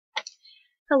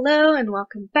Hello and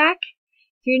welcome back.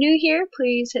 If you're new here,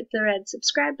 please hit the red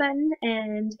subscribe button,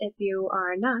 and if you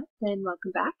are not, then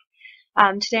welcome back.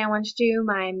 Today I want to do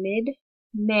my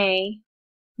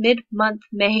mid-month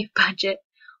May budget.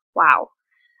 Wow.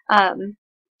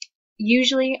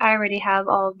 Usually I already have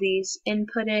all of these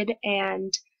inputted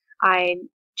and I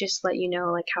just let you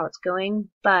know like how it's going,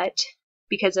 but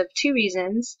because of two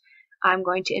reasons, I'm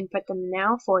going to input them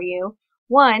now for you.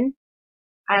 One,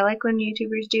 I like when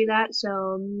YouTubers do that,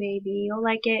 so maybe you'll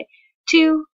like it.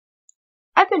 Two,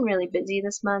 I've been really busy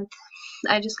this month.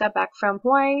 I just got back from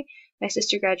Hawaii. My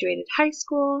sister graduated high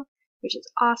school, which is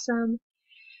awesome.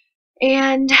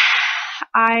 And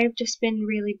I've just been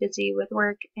really busy with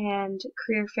work and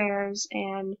career fairs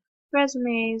and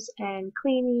resumes and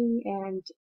cleaning and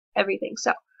everything.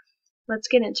 So let's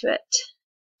get into it.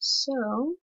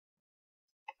 So,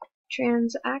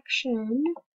 transaction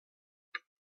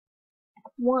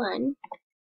 1.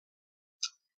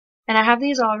 And I have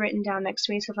these all written down next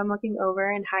to me, so if I'm looking over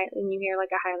and you hear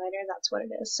like a highlighter, that's what it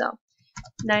is. So,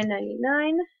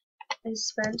 $9.99 is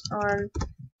spent on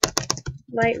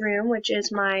Lightroom, which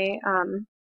is my,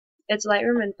 it's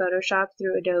Lightroom and Photoshop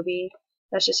through Adobe.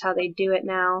 That's just how they do it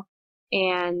now.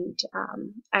 And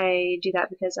I do that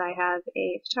because I have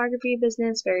a photography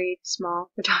business, very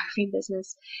small photography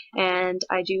business, and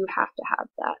I do have to have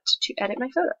that to edit my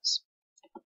photos.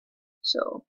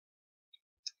 So,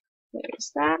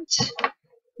 there's that.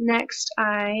 Next,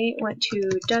 I went to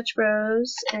Dutch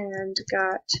Bros and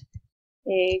got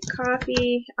a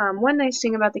coffee. One nice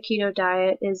thing about the keto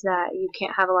diet is that you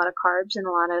can't have a lot of carbs, and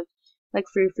a lot of like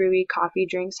frou-frou-y coffee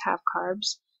drinks have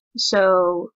carbs.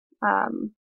 So,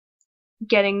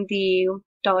 getting the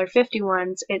 $1.50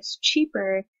 ones, it's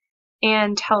cheaper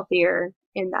and healthier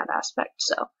in that aspect.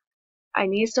 So, I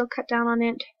need to still cut down on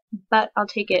it, but I'll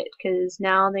take it because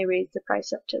now they raised the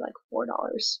price up to like $4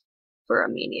 for a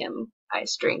medium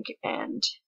iced drink, and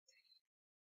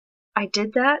I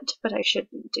did that, but I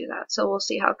shouldn't do that, so we'll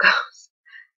see how it goes.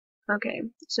 Okay,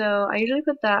 so I usually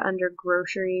put that under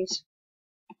groceries.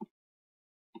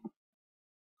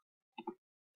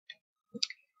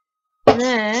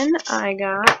 Then I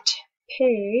got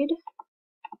paid,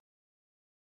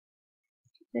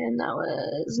 and that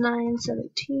was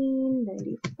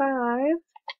 $9.17.95.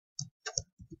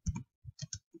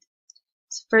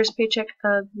 It's the first paycheck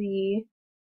of the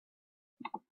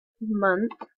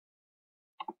month.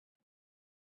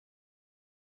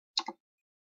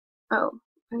 Oh,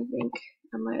 I think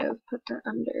I might have put that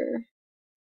under,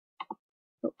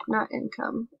 oh, not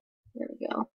income. There we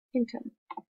go. Income.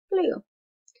 Blue.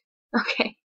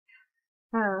 Okay.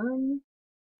 I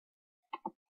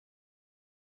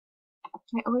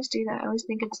always do that. I always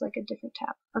think it's like a different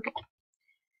tab. Okay.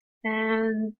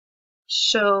 And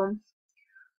so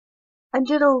I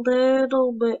did a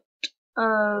little bit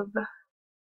of,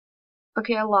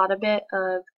 okay, a lot of it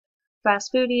of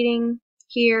fast food eating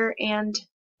here and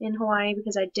in Hawaii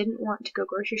because I didn't want to go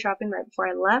grocery shopping right before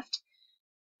I left,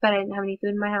 but I didn't have any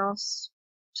food in my house,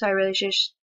 so I really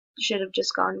should have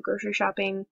just gone grocery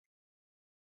shopping.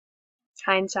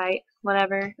 Hindsight,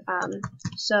 whatever.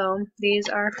 So these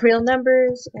are real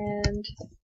numbers, and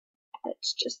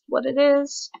that's just what it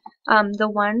is. The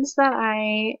ones that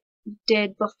I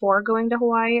did before going to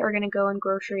Hawaii are going to go in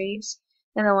groceries,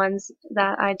 and the ones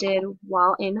that I did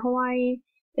while in Hawaii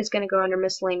is going to go under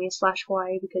miscellaneous /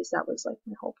 Hawaii because that was like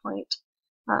my whole point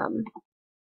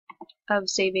of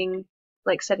saving,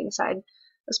 like setting aside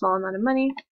a small amount of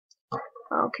money.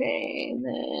 Okay,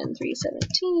 then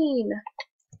 $3.17.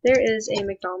 There is a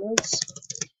McDonald's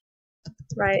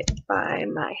right by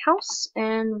my house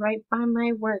and right by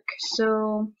my work,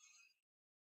 so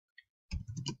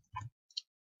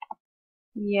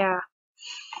yeah,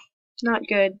 not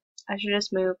good. I should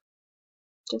just move.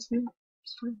 Just move.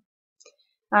 It's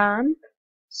fine.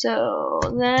 So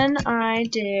then I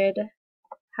did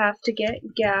have to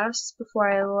get gas before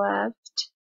I left,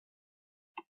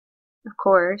 of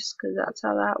course, because that's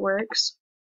how that works.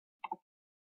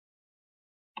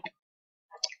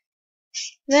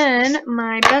 Then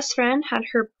my best friend had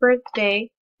her birthday,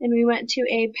 and we went to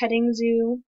a petting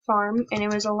zoo farm, and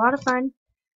it was a lot of fun,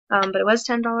 but it was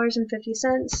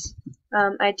 $10.50.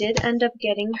 I did end up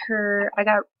getting her, I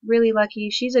got really lucky.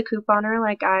 She's a couponer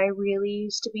like I really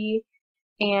used to be,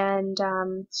 and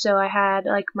so I had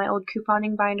like my old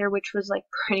couponing binder, which was like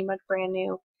pretty much brand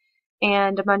new,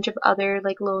 and a bunch of other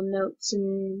like little notes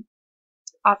and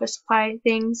office supply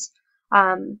things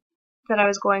that I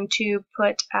was going to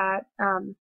put at,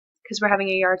 because we're having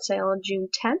a yard sale on June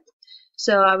 10th,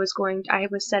 so I was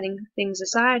setting things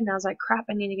aside, and I was like, crap,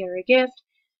 I need to get her a gift.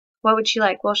 What would she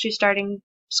like? Well, she's starting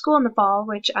school in the fall,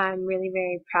 which I'm really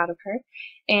very proud of her.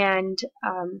 And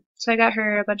so I got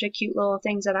her a bunch of cute little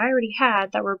things that I already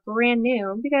had that were brand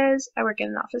new because I work in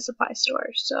an office supply store.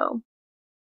 So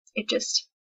it just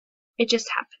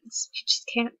happens. You just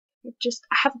can't.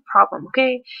 I have a problem,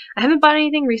 okay? I haven't bought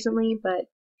anything recently, but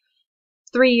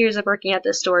 3 years of working at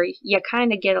this store, you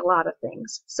kind of get a lot of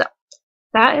things. So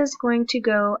that is going to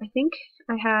go. I think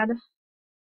I had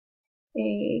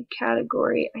a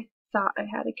category. I thought I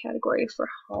had a category for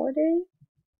holiday.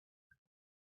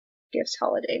 Gifts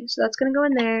holiday. So that's going to go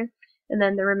in there, and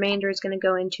then the remainder is going to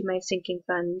go into my sinking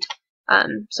fund.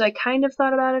 So I kind of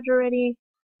thought about it already,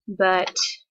 but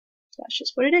that's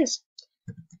just what it is.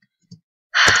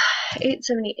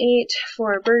 $8.78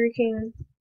 for Burger King.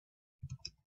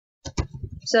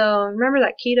 So remember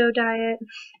that keto diet?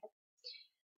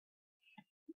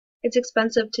 It's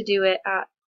expensive to do it at,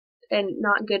 and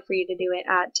not good for you to do it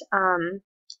at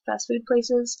fast food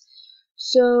places.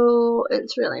 So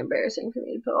it's really embarrassing for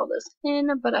me to put all this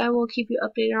in, but I will keep you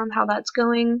updated on how that's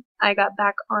going. I got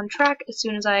back on track as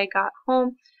soon as I got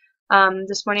home.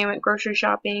 This morning I went grocery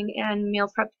shopping and meal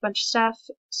prepped a bunch of stuff,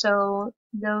 so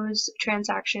those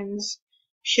transactions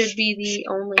should be the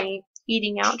only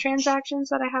eating out transactions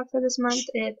that I have for this month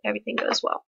if everything goes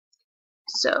well.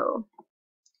 So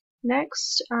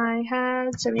next I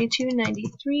had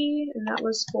 $72.93, and that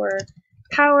was for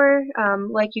power.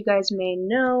 Like you guys may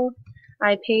know,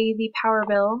 I pay the power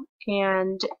bill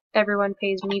and everyone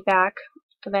pays me back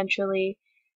eventually,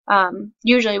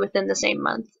 usually within the same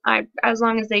month. As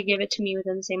long as they give it to me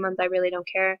within the same month, I really don't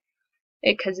care,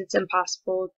 because it's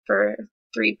impossible for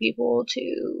 3 people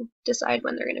to decide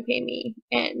when they're going to pay me,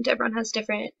 and everyone has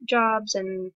different jobs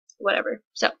and whatever.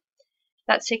 So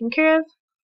that's taken care of.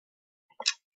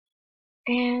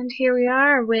 And here we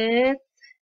are with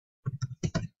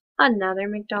another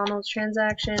McDonald's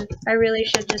transaction. I really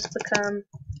should just become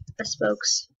a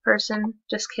spokesperson.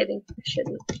 Just kidding. I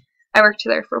shouldn't. I worked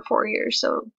there for 4 years,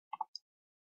 so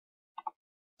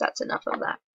that's enough of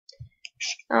that.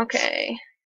 Okay.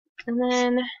 And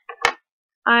then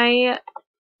I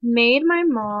made my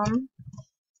mom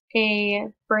a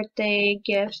birthday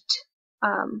gift,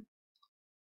 and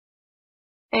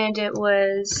it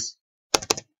was,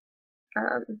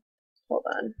 hold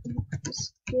on,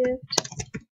 this gift.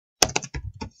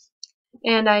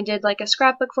 And I did like a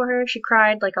scrapbook for her. She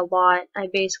cried like a lot. I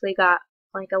basically got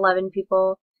like 11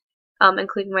 people,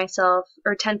 including myself,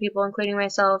 or 10 people including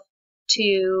myself,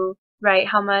 to write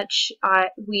how much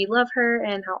we love her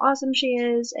and how awesome she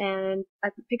is, and I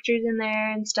put pictures in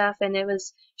there and stuff. And it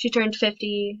was, she turned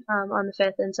 50 on the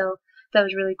 5th, and so that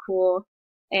was really cool.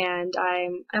 And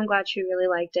I'm glad she really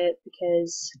liked it,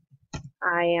 because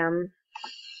I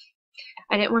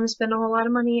didn't want to spend a whole lot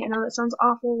of money. I know that sounds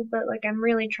awful, but like I'm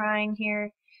really trying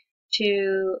here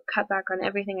to cut back on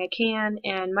everything I can,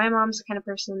 and my mom's the kind of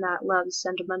person that loves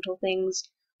sentimental things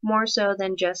more so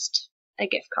than just a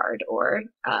gift card or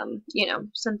you know,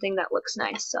 something that looks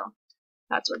nice. So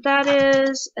that's what that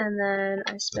is. And then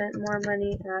I spent more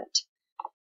money at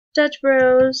Dutch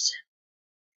Bros.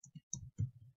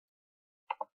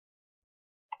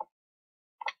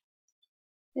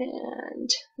 And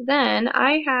then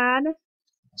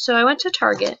so I went to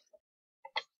Target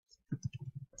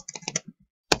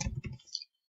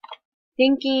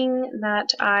thinking that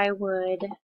I would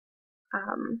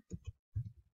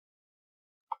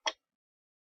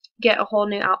get a whole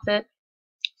new outfit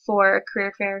for a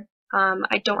career fair.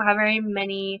 I don't have very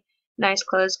many nice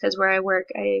clothes because where I work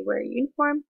I wear a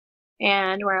uniform,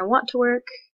 and where I want to work,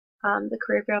 the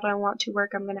career field I want to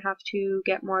work, I'm going to have to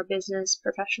get more business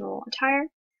professional attire.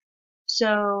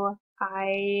 So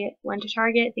I went to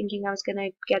Target thinking I was going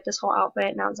to get this whole outfit,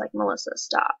 and I was like, Melissa,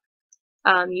 stop.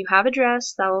 You have a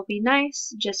dress, that will be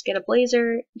nice, just get a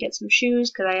blazer, get some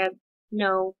shoes, because I have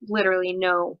literally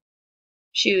no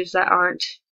shoes that aren't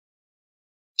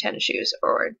tennis shoes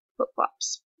or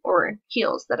flip-flops or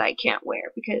heels that I can't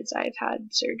wear because I've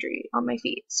had surgery on my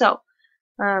feet. So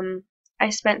I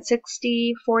spent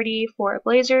 $60.40 for a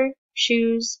blazer,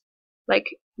 shoes, like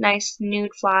nice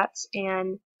nude flats,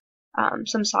 and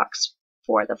some socks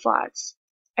for the flats.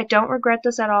 I don't regret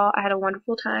this at all. I had a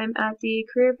wonderful time at the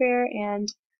career fair, and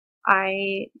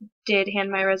I did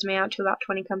hand my resume out to about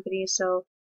 20 companies, so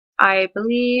I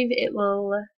believe it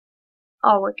will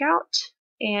all work out,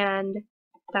 and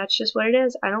that's just what it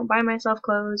is. I don't buy myself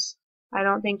clothes. I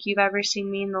don't think you've ever seen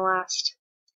me in the last,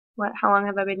 how long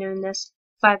have I been doing this?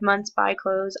 5 months buy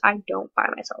clothes. I don't buy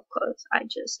myself clothes. I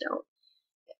just don't.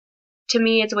 To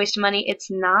me, it's a waste of money.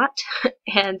 It's not,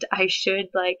 and I should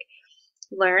like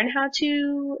learn how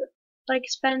to like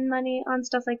spend money on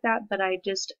stuff like that, but I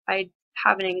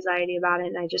have an anxiety about it,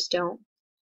 and I just don't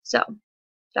So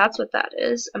that's what that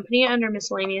is. I'm putting it under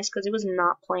miscellaneous because it was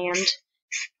not planned.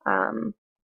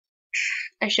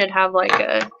 I should have like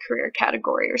a career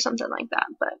category or something like that,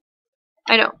 but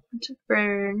I don't.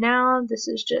 For now, this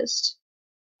is just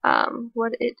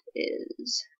what it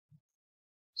is.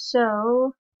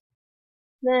 So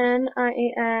then I'm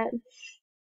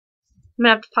gonna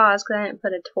have to pause because I didn't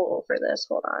put a total for this.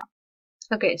 Hold on.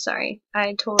 Okay, sorry.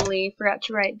 I totally forgot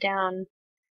to write down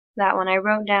that one. I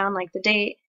wrote down like the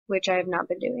date, which I have not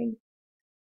been doing.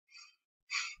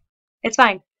 It's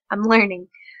fine. I'm learning.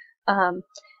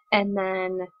 And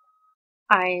then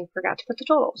I forgot to put the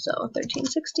total. So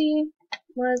 $13.60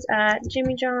 was at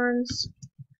Jimmy John's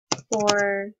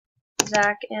for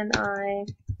Zach and I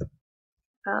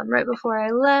right before I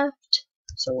left.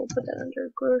 So we'll put that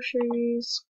under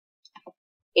groceries.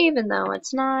 Even though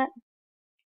it's not.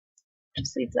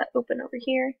 Just leave that open over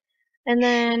here. And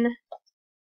then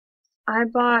I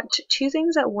bought 2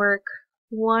 things at work.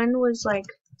 One was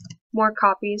like more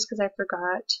copies because I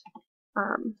forgot.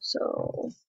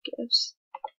 So gifts,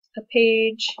 a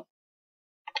page,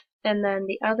 and then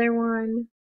the other one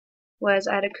was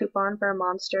I had a coupon for a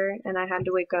Monster, and I had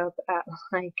to wake up at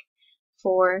like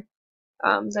 4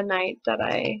 the night that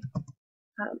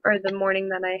or the morning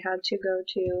that I had to go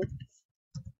to.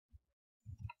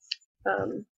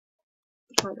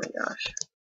 Oh my gosh.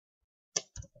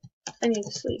 I need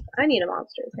to sleep. I need a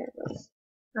Monster apparently.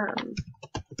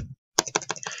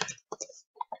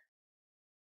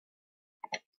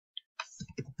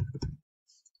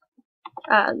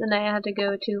 The night I had to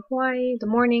go to Hawaii. The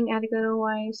morning I had to go to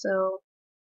Hawaii, so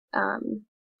I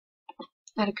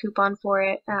had a coupon for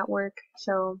it at work,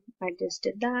 so I just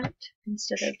did that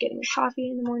instead of getting a coffee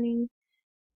in the morning.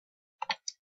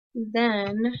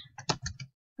 Then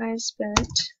I spent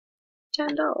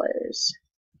 $10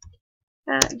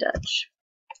 at Dutch.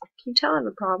 Can you tell I have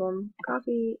a problem?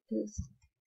 Coffee is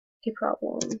a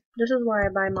problem. This is why I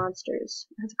buy Monsters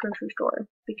at the grocery store,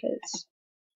 because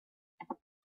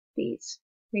these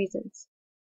reasons.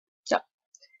 So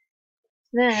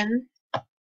then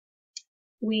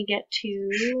we get to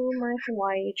my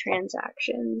Hawaii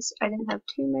transactions. I didn't have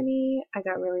too many. I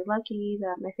got really lucky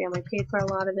that my family paid for a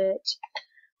lot of it.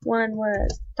 One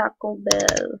was Taco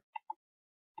Bell,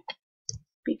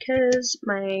 because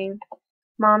my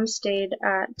mom stayed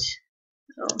at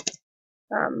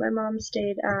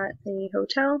the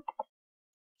hotel,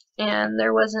 and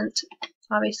there wasn't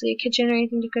obviously a kitchen or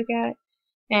anything to cook at.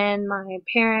 And my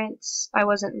parents, I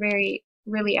wasn't really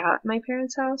at my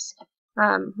parents' house.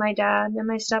 My dad and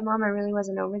my stepmom, I really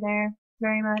wasn't over there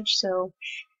very much, so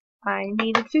I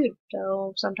needed food.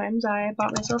 So sometimes I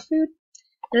bought myself food.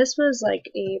 This was like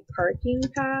a parking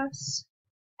pass,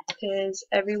 because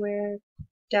everywhere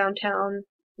downtown,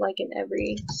 like in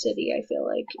every city, I feel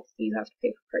like you have to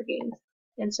pay for parking.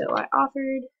 And so I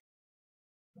offered.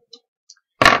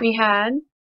 We had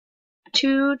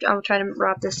 2, I'll try to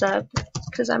wrap this up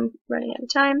because I'm running out of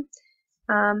time.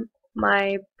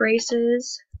 My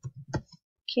braces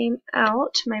came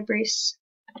out, my brace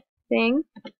thing.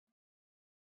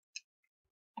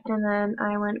 And then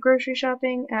I went grocery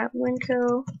shopping at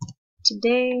Winco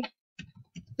today.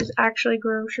 It was actually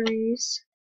groceries.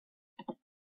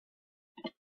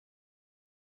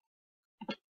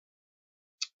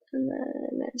 And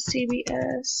then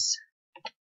CBS.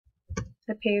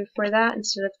 I paid for that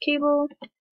instead of cable.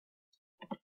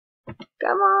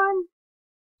 Come on!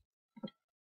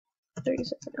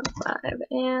 $37.05.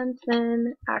 And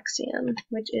then Axiom,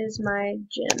 which is my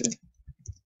gym.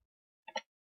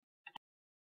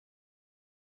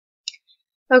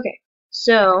 Okay,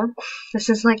 so this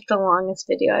is like the longest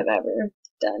video I've ever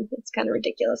done. It's kind of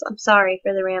ridiculous. I'm sorry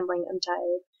for the rambling. I'm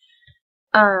tired.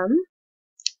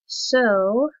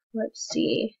 So let's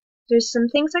see. There's some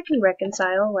things I can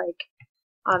reconcile, like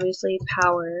obviously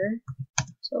power.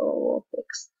 So we'll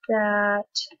fix that.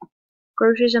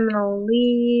 Groceries I'm gonna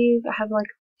leave. I have like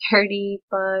 $30.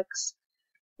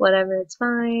 Whatever, it's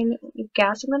fine.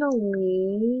 Gas I'm gonna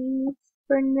leave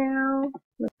for now.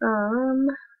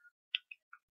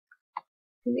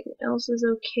 Everything else is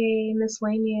okay.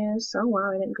 Miscellaneous. Oh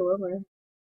wow, I didn't go over.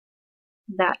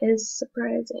 That is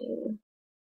surprising.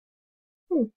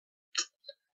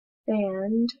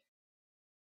 And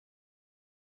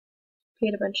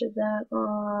paid a bunch of that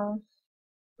off.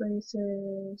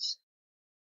 Braces.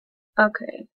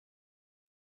 Okay.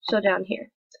 So down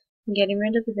here, I'm getting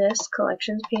rid of this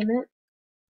collections payment.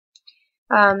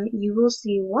 You will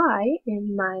see why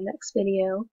in my next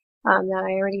video that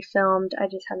I already filmed. I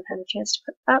just haven't had a chance to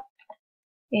put up.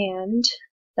 And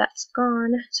that's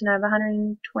gone. So now I have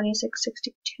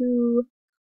 $126.62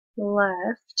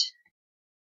 left.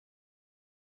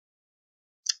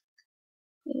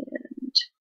 And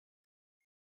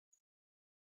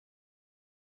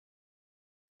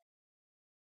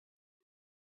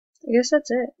I guess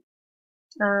that's it.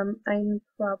 I'm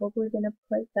probably going to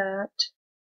put that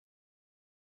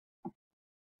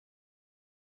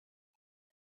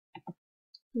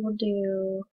we'll do,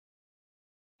 you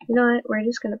know what, we're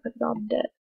just going to put it all to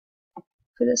debt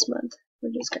for this month.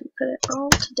 We're just going to put it all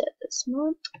to debt this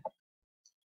month,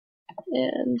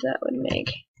 and that would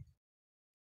make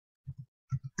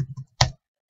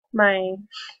my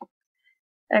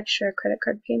extra credit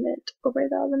card payment over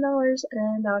 $1,000,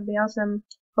 and that would be awesome.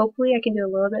 Hopefully I can do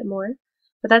a little bit more,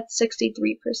 but that's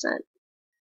 63%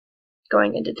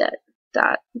 going into debt.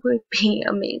 That would be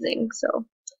amazing, so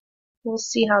we'll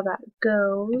see how that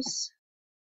goes.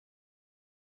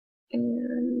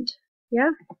 And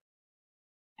yeah,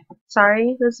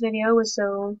 sorry this video was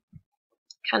so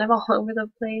kind of all over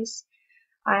the place.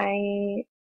 I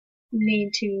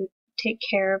need to take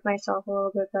care of myself a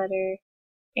little bit better,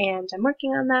 and I'm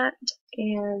working on that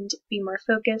and be more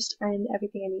focused on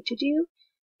everything I need to do.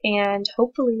 And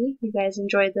hopefully you guys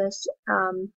enjoyed this,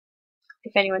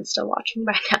 if anyone's still watching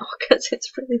by now, because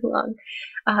it's really long.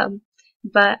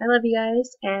 But I love you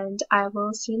guys, and I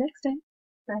will see you next time.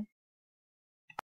 Bye.